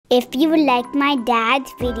If you like my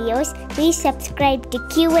dad's videos, please subscribe to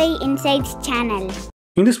QA Insights channel.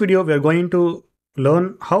 In this video, we are going to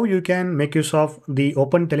learn how you can make use of the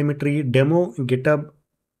OpenTelemetry demo GitHub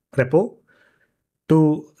repo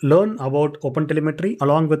to learn about OpenTelemetry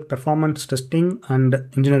along with performance testing and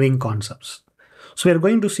engineering concepts. So we are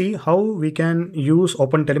going to see how we can use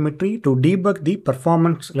OpenTelemetry to debug the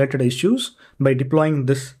performance related issues by deploying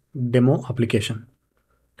this demo application.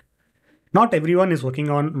 Not everyone is working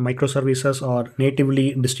on microservices or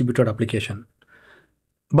natively distributed application.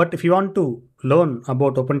 But if you want to learn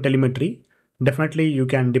about OpenTelemetry, definitely you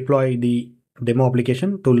can deploy the demo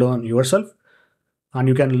application to learn yourself. And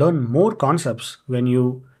you can learn more concepts when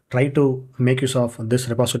you try to make use of this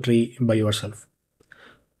repository by yourself.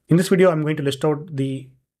 In this video, I'm going to list out the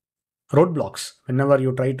roadblocks. Whenever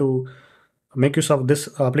you try to make use of this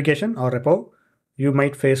application or repo, you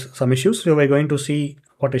might face some issues. So we're going to see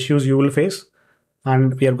what issues you will face,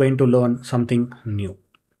 and we are going to learn something new.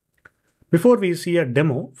 Before we see a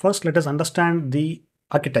demo, first let us understand the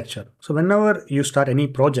architecture. So whenever you start any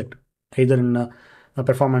project, either in a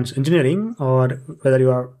performance engineering or whether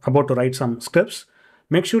you are about to write some scripts,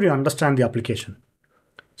 make sure you understand the application.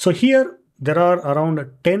 So here there are around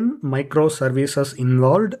 10 microservices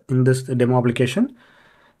involved in this demo application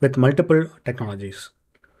with multiple technologies.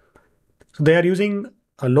 So they are using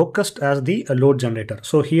a locust as the load generator.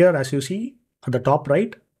 So here, as you see at the top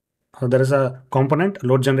right, there is a component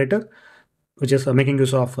load generator, which is making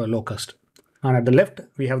use of locust. And at the left,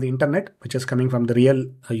 we have the internet, which is coming from the real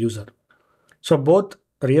user. So both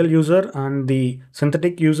real user and the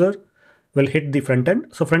synthetic user will hit the front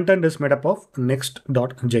end. So front end is made up of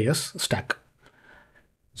next.js stack.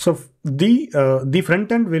 So the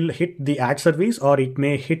front end will hit the add service, or it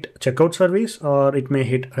may hit checkout service, or it may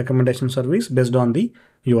hit recommendation service based on the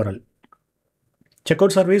URL.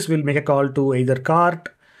 Checkout service will make a call to either cart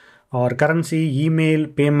or currency, email,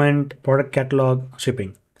 payment, product catalog,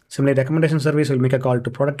 shipping. Similarly, recommendation service will make a call to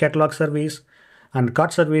product catalog service, and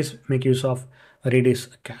cart service make use of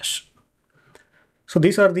Redis cache. So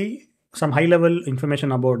these are some high level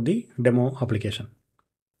information about the demo application.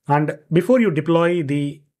 And before you deploy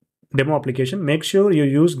the demo application, make sure you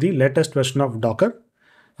use the latest version of Docker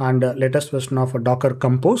and latest version of Docker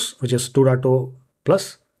Compose, which is 2.0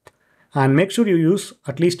 plus. And make sure you use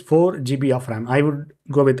at least 4 GB of RAM. I would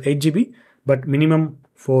go with 8 GB, but minimum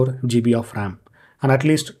 4 GB of RAM and at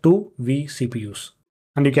least 2 vCPUs.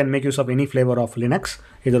 And you can make use of any flavor of Linux,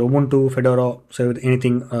 either Ubuntu, Fedora, so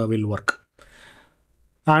anything will work.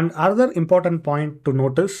 And another important point to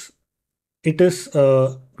notice, it is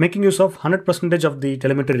making use of 100% of the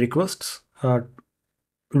telemetry requests will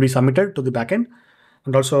be submitted to the backend.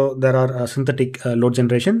 And also there are synthetic load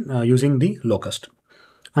generation using the locust.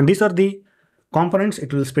 And these are the components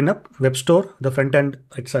it will spin up. Web store, the front end,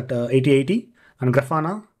 it's at 8080, and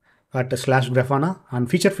Grafana at /Grafana, and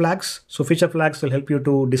feature flags. So feature flags will help you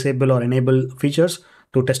to disable or enable features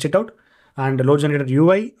to test it out. And load generated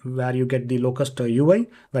UI, where you get the locust UI,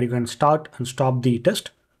 where you can start and stop the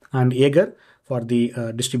test. And Jaeger for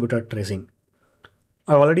the distributed tracing.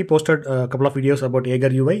 I've already posted a couple of videos about Jaeger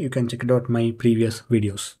UI. You can check it out my previous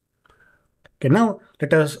videos. Okay, now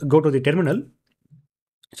let us go to the terminal.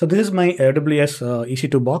 So this is my AWS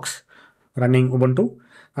EC2 box running Ubuntu.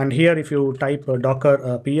 And here if you type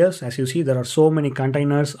docker ps, as you see, there are so many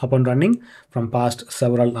containers up and running from past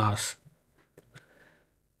several hours.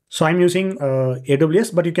 So I'm using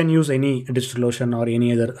AWS, but you can use any DigitalOcean or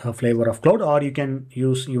any other flavor of cloud, or you can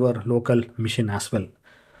use your local machine as well.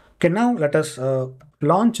 Okay, now let us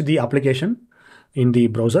launch the application in the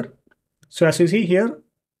browser. So as you see here,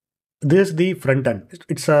 this is the front end.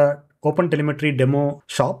 It's a OpenTelemetry demo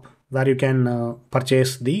shop where you can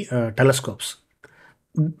purchase the telescopes.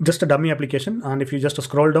 Just a dummy application. And if you just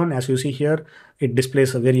scroll down, as you see here, it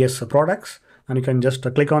displays various products. And you can just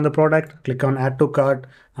click on the product, click on add to cart,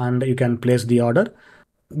 and you can place the order.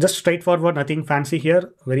 Just straightforward, nothing fancy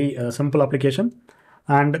here, very simple application.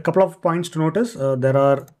 And a couple of points to notice, there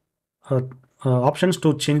are options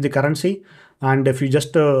to change the currency. And if you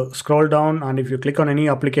just scroll down and if you click on any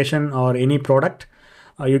application or any product,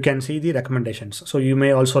 you can see the recommendations. So you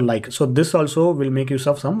may also like. So this also will make use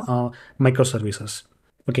of some microservices.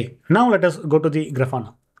 Okay, now let us go to the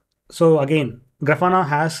Grafana. So again, Grafana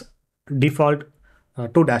has default 2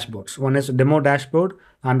 dashboards. One is demo dashboard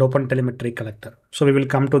and OpenTelemetry collector. So we will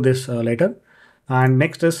come to this later. And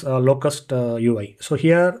next is locust UI. So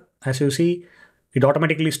here, as you see, it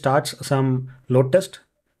automatically starts some load test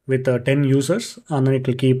with 10 users, and then it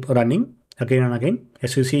will keep running again and again.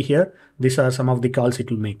 As you see here, these are some of the calls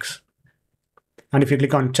it will make. And if you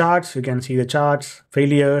click on charts, you can see the charts,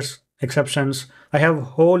 failures, exceptions. I have a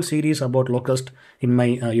whole series about locust in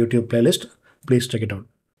my YouTube playlist. Please check it out.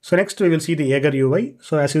 So next we will see the Jaeger UI.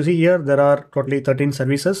 So as you see here, there are totally 13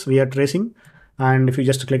 services we are tracing. And if you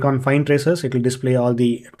just click on find traces, it will display all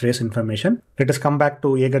the trace information. Let us come back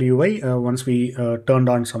to Jaeger UI once we turned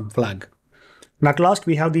on some flag. And at last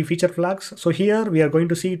we have the feature flags. So here we are going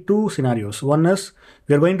to see two scenarios. One is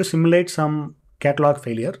we are going to simulate some catalog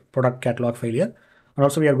failure, product catalog failure. And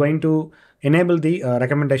also we are going to enable the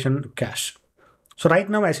recommendation cache. So right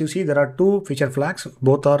now, as you see, there are two feature flags,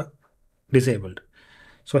 both are disabled.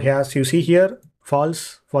 So here, as you see here,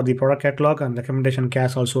 false for the product catalog, and recommendation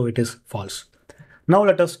cache also it is false. Now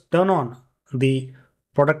let us turn on the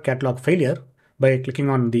product catalog failure by clicking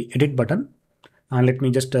on the edit button. And let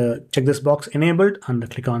me just check this box enabled and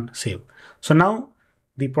click on save. So now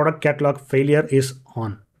the product catalog failure is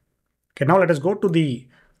on. Okay, now let us go to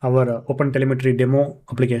our OpenTelemetry demo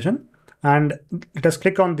application and let us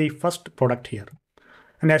click on the first product here.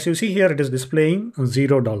 And as you see here, it is displaying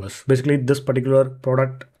 $0. Basically, this particular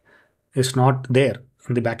product is not there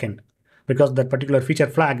in the backend because that particular feature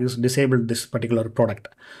flag is disabled this particular product.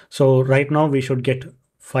 So right now we should get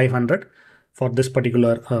 500 for this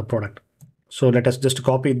particular product. So let us just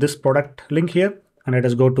copy this product link here and let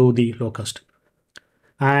us go to the locust.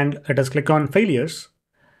 And let us click on failures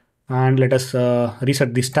and let us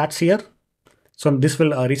reset the stats here. So this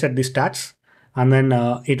will reset the stats and then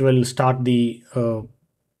it will start the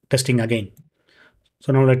testing again.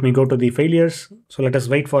 So now let me go to the failures. So let us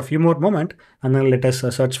wait for a few more moments and then let us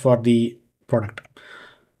search for the product.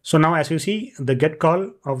 So now as you see, the get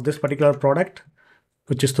call of this particular product,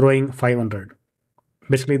 which is throwing 500.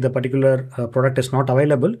 Basically the particular product is not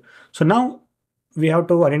available. So now we have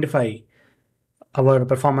to identify our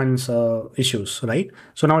performance issues, right?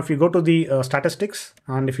 So now if you go to the statistics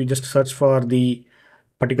and if you just search for the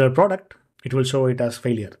particular product, it will show it as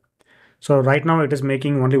failure. So right now it is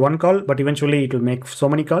making only one call, but eventually it will make so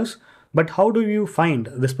many calls. But how do you find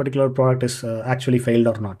this particular product is actually failed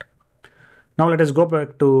or not? Now let us go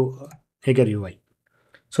back to Jaeger UI.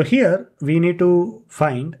 So here we need to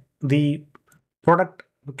find the product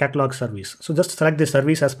catalog service. So just select the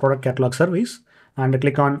service as product catalog service and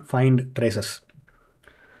click on find traces.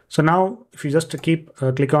 So now if you just keep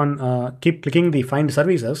clicking the find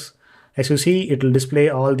services, as you see, it will display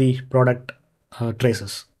all the product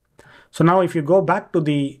traces. So now if you go back to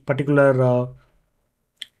the particular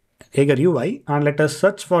Jaeger UI and let us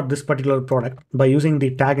search for this particular product by using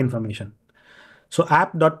the tag information. So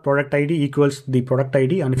app.productID equals the product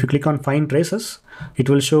ID, and if you click on find traces, it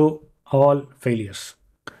will show all failures.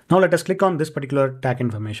 Now let us click on this particular tag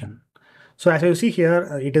information. So as you see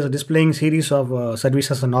here, it is displaying series of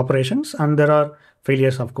services and operations, and there are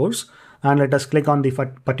failures, of course. And let us click on the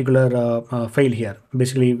particular fail here.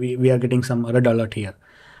 Basically, we are getting some red alert here.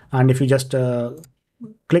 And if you just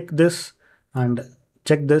click this and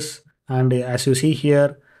check this, and as you see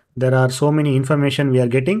here, there are so many information we are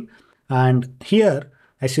getting. And here,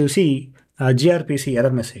 as you see, gRPC error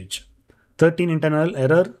message, 13 internal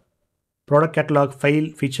error, product catalog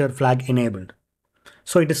fail feature flag enabled.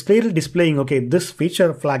 So it is clearly displaying, okay, this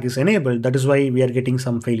feature flag is enabled. That is why we are getting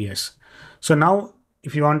some failures. So now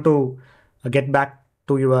if you want to get back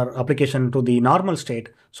to your application to the normal state,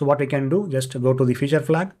 so what we can do, just go to the feature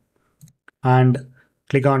flag and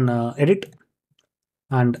click on edit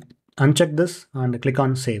and uncheck this and click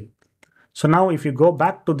on save. So now if you go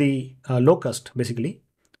back to the locust basically,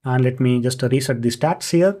 and let me just reset the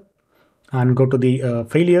stats here and go to the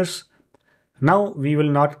failures. Now we will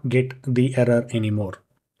not get the error anymore.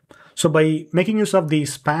 So by making use of the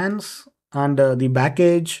spans and the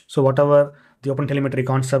baggage, so whatever the OpenTelemetry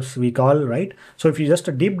concepts we call, right? So if you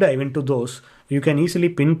just deep dive into those, you can easily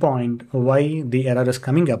pinpoint why the error is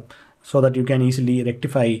coming up so that you can easily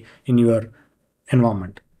rectify in your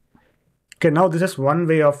environment. Okay, now this is one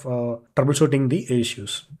way of troubleshooting the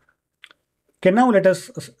issues. Okay, now let us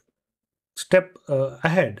step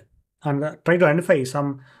ahead and try to identify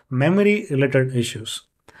some memory related issues.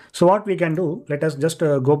 So what we can do, let us just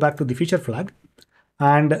go back to the feature flag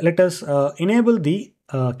and let us enable the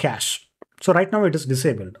cache. So right now it is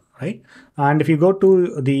disabled, right? And if you go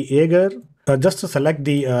to the Jaeger, just select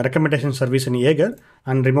the recommendation service in Jaeger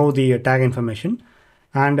and remove the tag information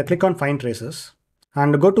and click on find traces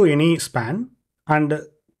and go to any span and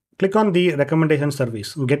click on the recommendation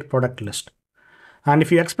service, get product list. And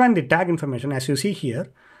if you expand the tag information, as you see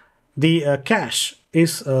here, the cache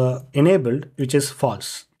is enabled, which is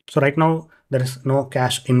false. So right now there is no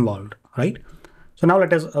cache involved, right? So now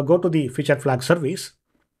let us go to the feature flag service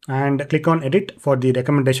and click on edit for the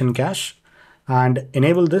recommendation cache and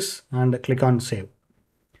enable this and click on save.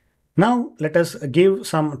 Now let us give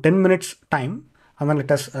some 10 minutes time, and then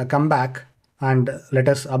let us come back and let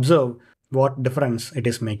us observe what difference it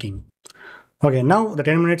is making. Okay, now the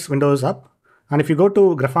 10 minutes window is up, and if you go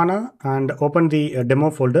to Grafana and open the demo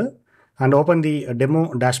folder and open the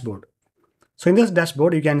demo dashboard. So in this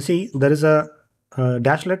dashboard, you can see there is a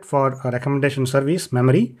dashlet for a recommendation service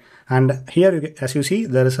memory, and here as you see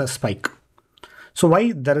there is a spike. So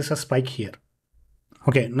why there is a spike here?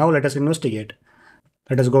 Okay, now let us investigate.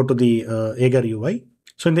 Let us go to the Jaeger UI.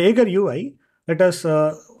 So in the Jaeger UI, let us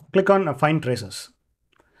click on Find Traces,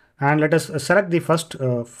 and let us select the first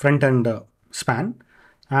front end span,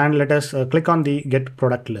 and let us click on the Get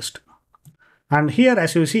Product List. And here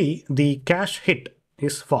as you see, the cache hit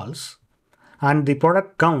is false, and the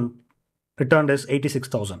product count returned is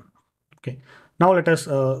 86,000. Okay, now let us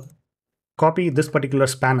copy this particular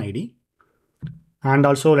span ID, and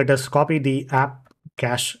also let us copy the app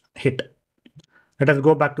cache hit. Let us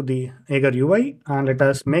go back to the Jaeger UI and let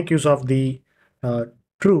us make use of the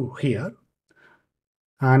true here.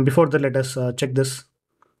 And before that, let us check this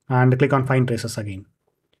and click on Find Traces again.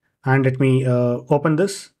 And let me open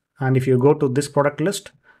this. And if you go to this product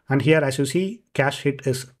list, and here as you see, cache hit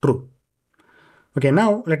is true. Okay,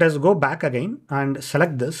 now let us go back again and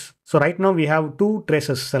select this. So right now we have two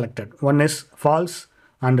traces selected. One is false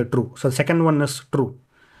and true. So the second one is true.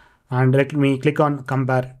 And let me click on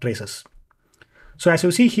Compare Traces. So as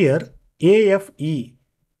you see here, AFE,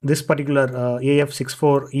 this particular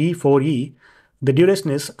AF64E4E, the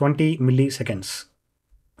duration is 20 milliseconds.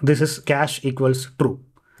 This is cache equals true.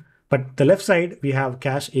 But the left side, we have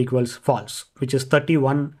cache equals false, which is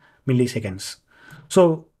 31 milliseconds.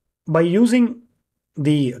 So by using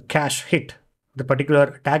the cache hit, the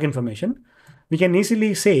particular tag information, we can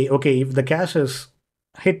easily say, okay, if the cache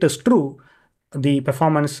hit is true, the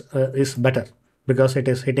performance is better because it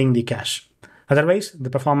is hitting the cache. Otherwise, the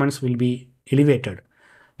performance will be elevated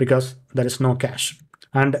because there is no cache.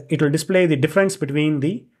 And it will display the difference between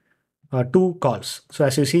the two calls. So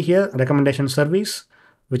as you see here, recommendation service,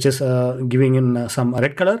 which is giving in some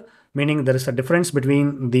red color, meaning there is a difference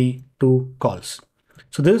between the two calls.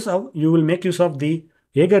 So this is how you will make use of the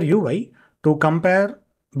Jaeger UI to compare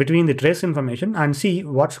between the trace information and see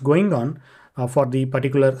what's going on for the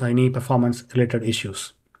particular any performance related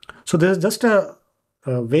issues. So this is just a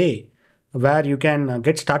way where you can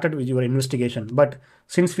get started with your investigation. But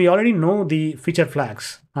since we already know the feature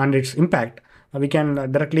flags and its impact, we can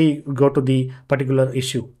directly go to the particular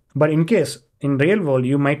issue. But in case in real world,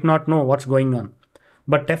 you might not know what's going on.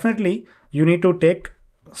 But definitely you need to take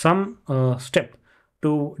some step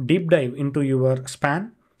to deep dive into your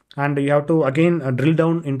span, and you have to again drill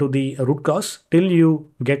down into the root cause till you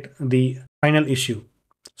get the final issue.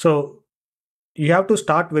 So you have to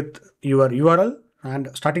start with your URL, and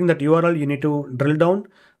starting that URL, you need to drill down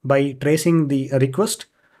by tracing the request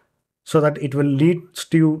so that it will lead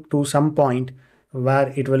you to some point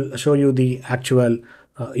where it will show you the actual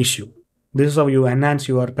issue. This is how you enhance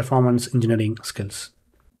your performance engineering skills.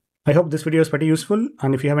 I hope this video is pretty useful,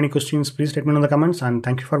 and if you have any questions, please let me know in the comments, and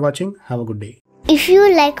thank you for watching. Have a good day. If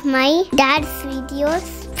you like my dad's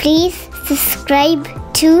videos, please subscribe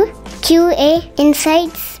to QA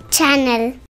Insights channel.